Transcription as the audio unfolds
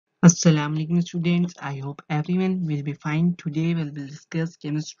Assalamualaikum students. I hope everyone will be fine. Today we will discuss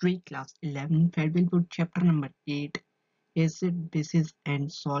chemistry class 11 Federal Board chapter number 8 acid, bases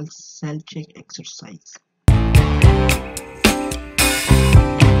and salts cell check exercise.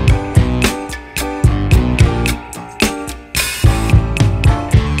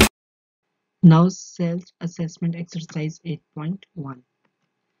 Now cells assessment exercise 8.1.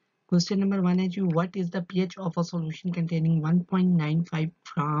 Question number 1 is what is the pH of a solution containing 1.95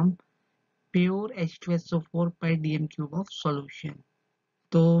 gram pure H2SO4 per dm cube of solution?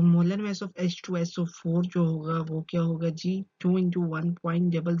 तो molar mass of H2SO4 जो होगा वो क्या होगा जी 2 into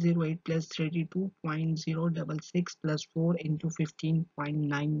 1.008 plus 32.066 plus 4 into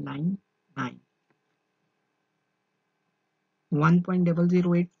 15.999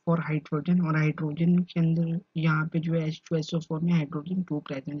 1.008 for hydrogen और hydrogen के अंदर यहाँ पे जो है H2SO4 में हाइड्रोजन 2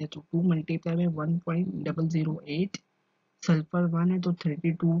 प्रेजेंट है तो 2 मल्टीप्लाई में 1.008 सल्फर 1 है तो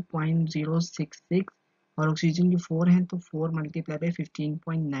 32.066 और ऑक्सीजन की 4 है तो 4 मल्टीप्लाई बाय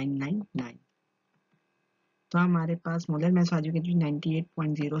 15.999 तो हमारे पास मोलर मास आ चुका है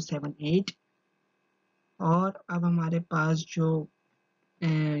 98.078 और अब हमारे पास जो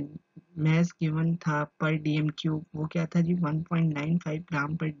मास गिवन था पर डीएम क्यूब वो क्या था जी 1.95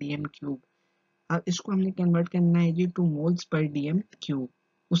 ग्राम पर डीएम क्यूब। अब इसको हमने कन्वर्ट करना है जी two moles per DM cube.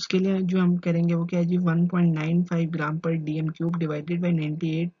 उसके लिए जो हम करेंगे वो क्या है जी 1.95 ग्राम पर डीएम क्यूब डिवाइडेड बाय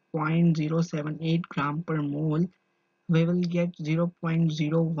 98.078 ग्राम पर मोल we will get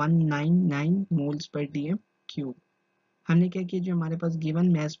 0.0199 moles per dm cube. हमने क्या किया जो हमारे पास गिवन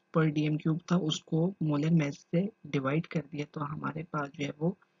मास पर डीएम क्यूब था उसको मोलर मास से डिवाइड कर दिया तो हमारे पास जो है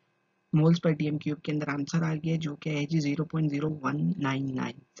वो मोल्स पर डीएम क्यूब के अंदर आंसर आ गया जो क्या है जी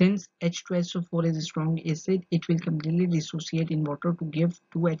 0.0199। Since H2SO4 is a strong acid, it will completely dissociate in water to give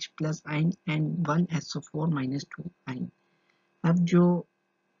 2H plus ion and 1 SO4 minus 2 ion। अब जो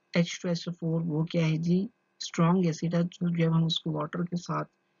H2SO4 वो क्या है जी स्ट्रॉन्ग एसिड है जो जब हम उसको वाटर के साथ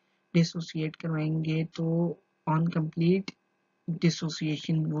डिसोसिएट करवाएंगे तो ऑन कंप्लीट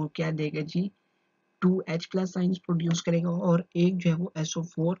डिसोसिएशन वो क्या देगा जी 2H प्लस आइंस प्रोड्यूस करेगा और एक जो है वो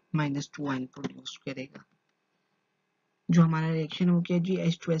SO4 माइनस 2 आइन प्रोड्यूस करेगा। जो हमारा रिएक्शन हो गया जी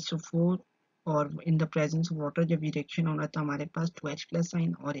H2SO4 और in the presence of water जब ये रिएक्शन होना तो हमारे पास 2H प्लस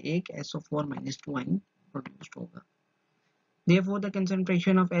आइन और एक SO4 माइनस 2 आइन प्रोड्यूस्ड होगा। Therefore, the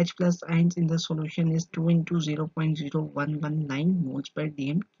concentration of H plus ions in the solution is 2 into 0.0119 moles per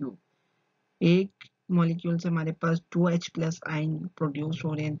dm cube। एक मॉलिक्यूल से हमारे पास 2H प्लस आइन प्रोड्यूस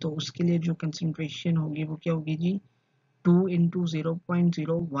हो रहे हैं तो उसके लिए जो कंसंट्रेशन होगी वो क्या होगी जी 2 into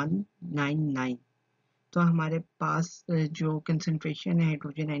 0.0199 तो हमारे पास जो कंसंट्रेशन है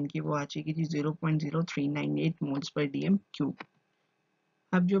हाइड्रोजन आयन की वो आ जाएगी जी 0.0398 मोल्स पर डीएम क्यूब।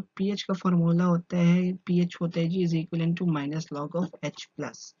 अब जो पीएच का फार्मूला होता है पीएच होता है जी is equal to minus log of H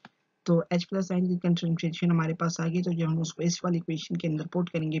plus. तो H प्लस आयन की कंसंट्रेशन हमारे पास आ गई तो जब हम उसको इस वाली इक्वेशन के अंदर पुट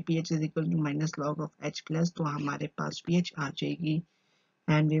करेंगे pH is equal to minus log of H plus तो हमारे पास पीएच आ जाएगी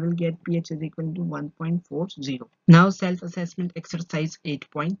and we will get pH is equal to 1.40. Now self-assessment exercise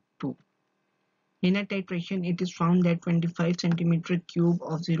 8.2. In a titration, it is found that 25 centimeter cube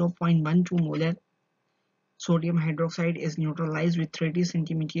of 0.12 molar sodium hydroxide is neutralized with 30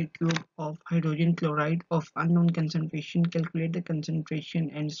 centimeter cube of hydrogen chloride of unknown concentration. Calculate the concentration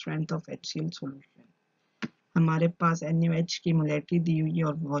and strength of HCl solution. हमारे पास NaOH की molarity दी हुई है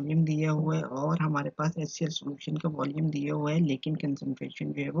और volume दिया हुआ है और हमारे पास HCl सॉल्यूशन का वॉल्यूम दिया हुआ है लेकिन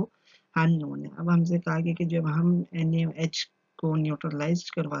कंसंट्रेशन जो है वो अननोन है। अब हमसे कहा गया कि जब हम NaOH को न्यूट्रलाइज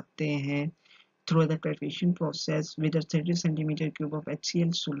करवाते हैं through the titration process with a 30 centimeter cube of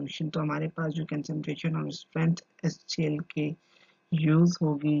HCl solution तो हमारे पास जो concentration और strength HCl के यूज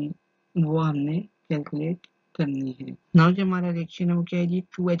होगी वो हमने कैलकुलेट करनी है। नाउ जो हमारा रिएक्शन है वो क्या है जी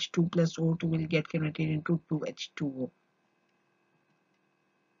 2H2 plus O2 will get converted into 2H2O।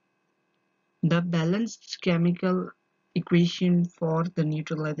 The balanced chemical equation for the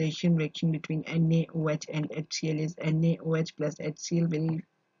neutralization reaction between NaOH and HCl is NaOH plus HCl will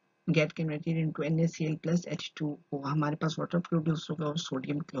get converted into NaCl plus H2O। हमारे पास water produce होगा और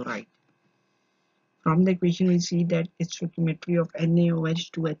sodium chloride. From the equation we see that stoichiometry of NaOH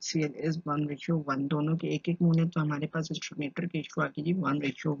to HCl is 1:1। दोनों के एक एक मोल है तो हमारे पास stoichiometric ratio आ गई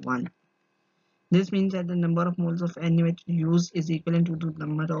 1:1। This means that the number of moles of NaOH used is equivalent to the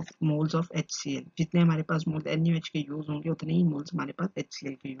number of moles of HCl। जितने हमारे पास मोल NaOH के यूज होंगे उतने ही मोल्स हमारे पास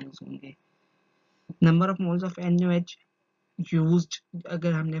HCl के यूज होंगे। Number of moles of NaOH used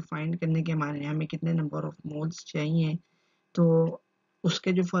अगर हमने फाइंड करने के माने हमें कितने नंबर ऑफ मोल्स चाहिए तो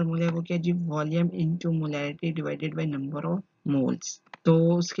उसके जो फॉर्मूला है वो क्या जी volume into molarity divided by number of moles. तो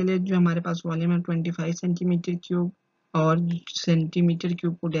उसके लिए जो हमारे पास वॉल्यूम है 25 सेंटीमीटर क्यूब और सेंटीमीटर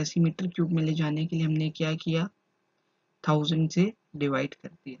क्यूब को डेसीमीटर क्यूब में ले जाने के लिए हमने क्या किया, 1000 से डिवाइड कर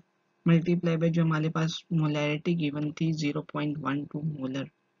दिया, मल्टीप्लाई बाय जो हमारे पास मोलैरिटी गिवन थी 0.12 मोलर,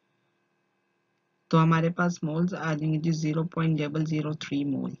 तो हमारे पास मोल्स आ जाएंगे जी 0.003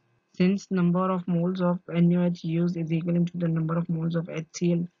 मोल। Since number of moles of NaOH used is equivalent to the number of moles of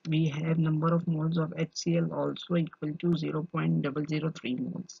HCl, we have number of moles of HCl also equal to 0.003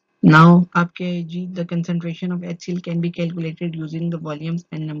 moles. Now, up kg, the concentration of HCl can be calculated using the volumes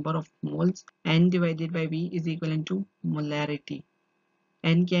and number of moles. N divided by V is equivalent to molarity.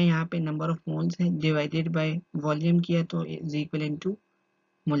 N क्या है यहाँ पे number of moles है, divided by volume किया तो is equivalent to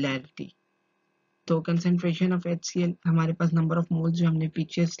molarity. तो concentration of HCl हमारे पास number of moles जो हमने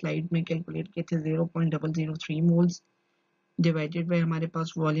पीछे स्लाइड में कैलकुलेट किए थे 0.003 मोल्स डिवाइडेड बाय हमारे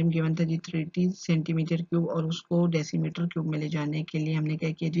पास वॉल्यूम गिवन था जी 30 सेंटीमीटर क्यूब, और उसको डेसीमीटर क्यूब में ले जाने के लिए हमने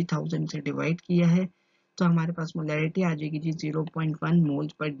क्या किया जी 1000 से डिवाइड किया है, तो हमारे पास मोलैरिटी आ जाएगी जी 0.1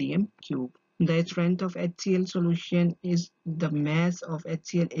 moles per DM cube. The strength of HCl solution is the mass of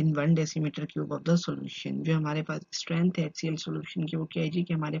HCl in 1 decimeter cube of the solution। जो हमारे पास स्ट्रेंथ है HCl solution की वो क्या है जी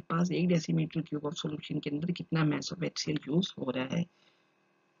कि हमारे पास 1 डेसीमीटर क्यूब ऑफ सॉल्यूशन के अंदर कितना mass of HCl यूज हो रहा है।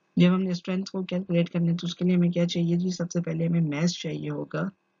 जब हमने स्ट्रेंथ को कैलकुलेट करना है तो उसके लिए हमें क्या चाहिए जी, सबसे पहले हमें mass चाहिए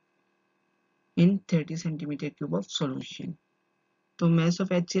होगा इन 30 सेंटीमीटर क्यूब ऑफ सॉल्यूशन। तो mass of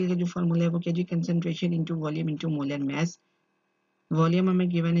HCl का जो फॉर्मूला है वो क्या जी, concentration into volume into molar mass. Volume हमें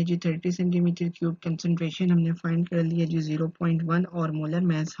गिवन है जी 30 सेंटीमीटर क्यूब, कंसंट्रेशन हमने फाइंड कर लिया जी 0.1, और मोलर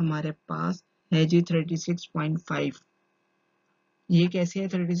मास हमारे पास है जी 36.5। ये कैसे है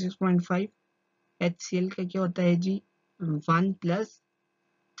 36.5, HCl का क्या होता है जी 1 प्लस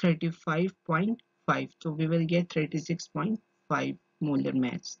 35.5, तो we will get 36.5 molar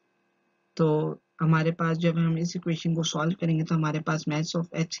mass. तो हमारे पास जब हम इस इक्वेशन को सॉल्व करेंगे तो हमारे पास मास ऑफ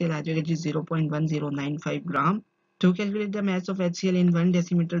HCl आ जाएगा जी 0.1095 ग्राम। To calculate the mass of HCl in 1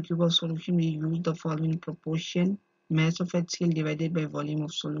 decimeter cube of solution, we use the following proportion: mass of HCl divided by volume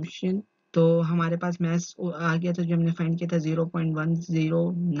of solution। तो हमारे पास mass आ गया था जो हमने फाइंड किया था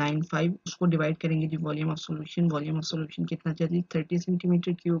 0.1095, उसको डिवाइड करेंगे जी volume of solution. Volume of solution कितना चाहिए 30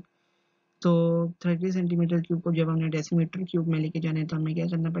 सेंटीमीटर क्यूब, तो 30 सेंटीमीटर क्यूब को जब हमने डेसीमीटर क्यूब में लेके जाना है तो हमें क्या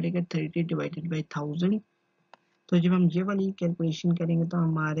करना पड़ेगा 30 डिवाइडेड बाई 1000। तो जब हम ये वाली कैलकुलेशन करेंगे तो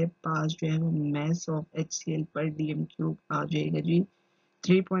हमारे पास जो है वो mass of HCl पर डीएम क्यूब आ जाएगा जी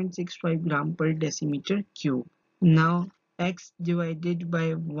 3.65 ग्राम पर decimetre cube. Now x divided by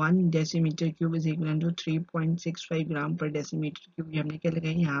 1 decimeter cube is equal to 3.65 ग्राम पर डेसीमीटर क्यूब। ये हमने क्या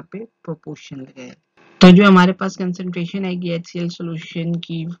लगाया यहाँ पे प्रोपोर्शन लगाया। तो जो हमारे पास कंसंट्रेशन आएगी HCl सॉल्यूशन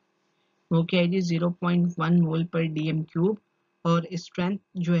की वो क्या है जी 0.1 मोल पर डीएम क्यूब, और स्ट्रेंथ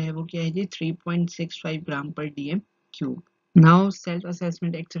जो है वो क्या है जी 3.65 ग्राम पर DM cube. Now self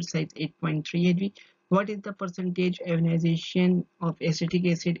assessment exercise 8.3 है जी, what is the percentage ionization of acetic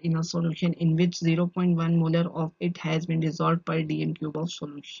acid in a solution in which 0.1 molar of it has been dissolved per dm cube of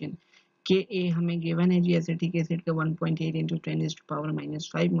solution। के ए हमें given है जी acetic acid का 1.8 into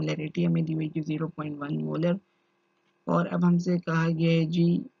 10⁻⁵ molarity हमें दी हुई जी 0.1 molar, और अब हमसे कहा गया है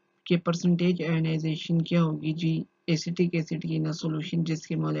जी कि परसेंटेज आयोनाइजेशन क्या होगी जी एसिटिक एसिड की इन अ सॉल्यूशन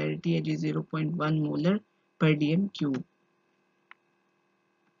जिसकी मोलरिटी है जी 0.1 molar per dm cube।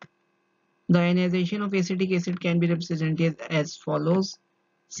 The ionization of acetic acid can be represented as follows: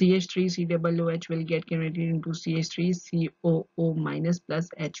 CH3COOH will get converted into CH3COO minus plus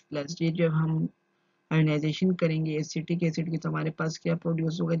H plus। ये जब हम ionisation करेंगे acetic acid की तो हमारे पास क्या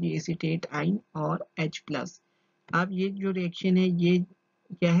प्रोड्यूस होगा जी एसीटेट आइन और H प्लस। अब ये जो रिएक्शन है ये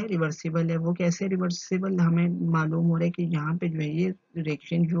क्या है रिवर्सिबल है। वो कैसे रिवर्सिबल, हमें मालूम हो रहा है कि यहाँ पे जो है ये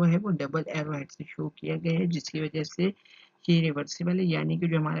रिएक्शन जो है वो डबल एरो हेड से शो किया गया है जिसकी वजह से ये रिवर्सिबल है, यानी कि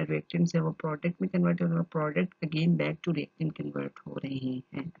जो हमारा रिएक्टेंट्स है वो प्रोडक्ट में कन्वर्ट हो रहा है, product again back to reactant convert हो रहे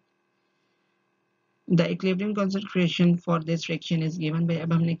हैं। The equilibrium concentration for this reaction is given by,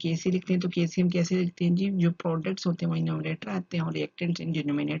 अब हमने Kc लिखते हैं तो Kc हम कैसे लिखते हैं जी, जो प्रोडक्ट्स होते हैं वो न्यूमरेटर आते हैं और रिएक्टेंट्स इन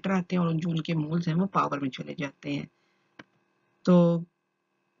डिनोमिनेटर आते हैं और जो उनके मोल्स हैं वो पावर में चले जाते हैं। तो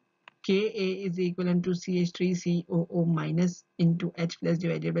Ka is equivalent to CH3COO minus into H plus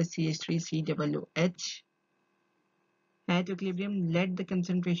divided by CH3COOH। At equilibrium, let the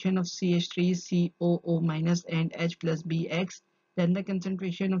concentration of CH3COO minus and H plus be X, then the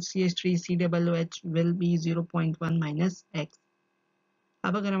concentration of CH3COOH will be 0.1 minus X।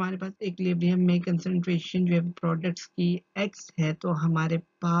 अब अगर हमारे पास equilibrium में concentration जो है products की X है तो हमारे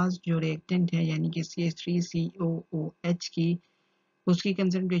पास जो रिएक्टेंट है यानी कि CH3COOH की उसकी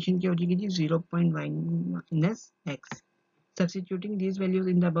कंसंट्रेशन क्या हो जाएगी जी 0.1 minus X। Substituting these values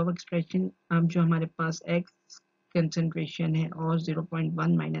in the above expression, अब जो हमारे पास X कंसंट्रेशन है और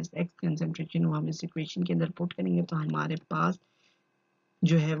 0.1 माइनस x कंसंट्रेशन वो हम इस इक्वेशन के अंदर पुट करेंगे तो हमारे पास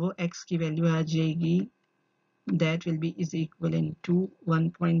जो है वो x की वैल्यू आ जाएगी that will be is equivalent to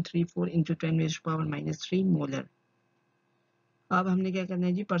 1.34 into 10 raised to power minus 3 molar. अब हमने क्या करना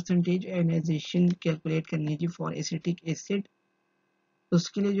है जी, परसेंटेज आयनाइजेशन कैलकुलेट करनी है जी फॉर एसिटिक एसिड।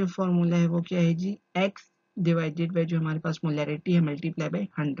 उसके लिए जो फॉर्मूला है वो क्या है जी, x डिवाइडेड बाय जो हमारे पास मोलैरिटी है मल्टीप्लाई बाय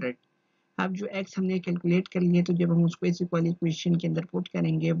 100। अब जो x हमने कैलकुलेट कर लिया तो जब हम उसको इस वाली इक्वेशन के अंदर पुट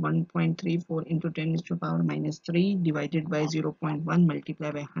करेंगे 1.34 into 10 raised to power minus 3 divided by 0.1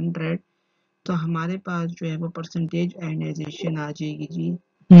 multiply by 100, तो हमारे पास जो है वो परसेंटेज आयनाइजेशन आ जाएगी जी।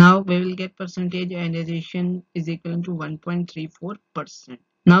 Now we will get percentage ionization is equal to 1.34%.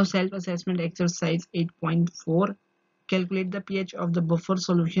 Now self-assessment exercise 8.4. Calculate the pH of the buffer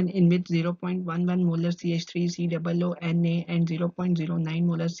solution in which 0.11 molar CH3COONA and 0.09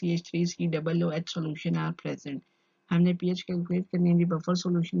 molar CH3COOH solution are present. हमने pH calculate करनी है buffer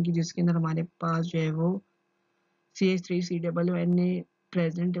solution की जिसके अंदर हमारे पास जो है वो CH3COONA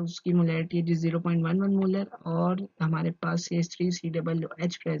प्रेजेंट है, उसकी मोलैरिटी है 0.11 मोलर और हमारे पास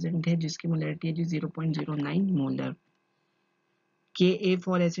CH3COOH प्रेजेंट है जिसकी मोलैरिटी है 0.09 molar. Ka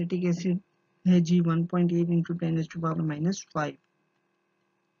for acetic acid है जी 1.8 into 10 raised to power minus 5.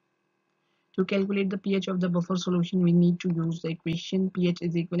 To calculate the pH of the buffer solution, we need to use the equation pH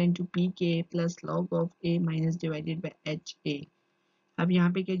is equivalent to pKa plus log of A minus divided by HA. अब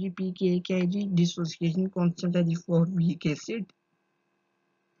यहाँ पे क्या जी, pKa क्या है जी, dissociation constant है जी for weak acid.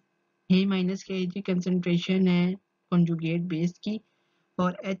 A minus क्या है जी, concentration है कॉन्जुगेट बेस की,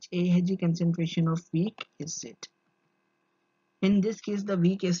 और HA है जी concentration of weak acid. In this case the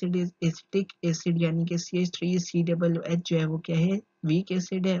weak acid is acetic acid, यानी कि CH3COOH जो है वो क्या है, वीक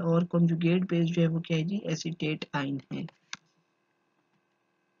एसिड है, और कॉन्जुगेट बेस जो है वो क्या है जी, एसीटेट आइन है।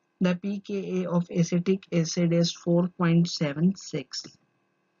 The pKa of acetic acid is 4.76।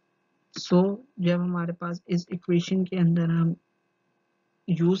 सो जब हमारे पास इस इक्वेशन के अंदर हम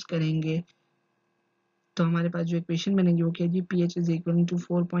यूज करेंगे तो हमारे पास जो इक्वेशन बनेगी वो क्या जी, pH is equal to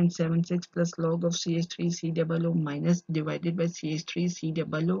 4.76 plus log of CH3COO minus divided by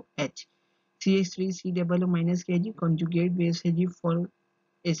CH3COOH। CH3COO minus क्या है जी, conjugate base है जी for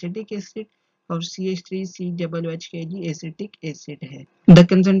acetic acid, और CH3COOH क्या है जी, acetic acid है। The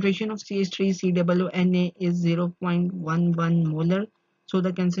concentration of CH3COONA is 0.11 molar, so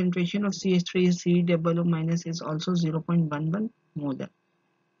the concentration of CH3COO minus is also 0.11 molar.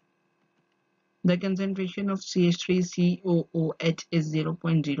 The concentration of CH3COOH is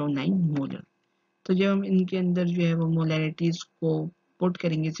 0.09 molar. तो जब हम इनके अंदर जो है वो मोलैरिटीज को पुट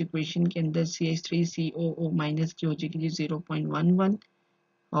करेंगे इस इक्वेशन के अंदर, CH3COO माइनस की हो जाएगी जी 0.11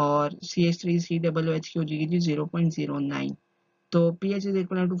 और CH3COOH की हो जाएगी जी 0.09। तो pH is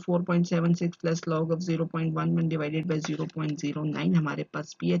equal to 4.76 plus log of 0.11 divided by 0.09, हमारे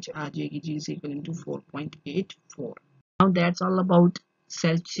पास pH आ जाएगी जी is equal to 4.84. Now that's all about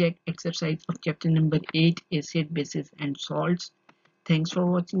self-check exercise of chapter number 8, acid, bases and salts. Thanks for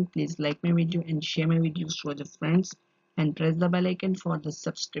watching. Please like my video and share my videos to other friends, and press the bell icon for the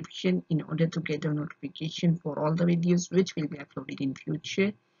subscription in order to get a notification for all the videos which will be uploaded in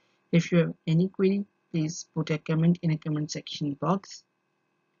future. If you have any query, please put a comment in a comment section box.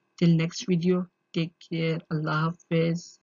 Till next video, take care. Allah Hafiz.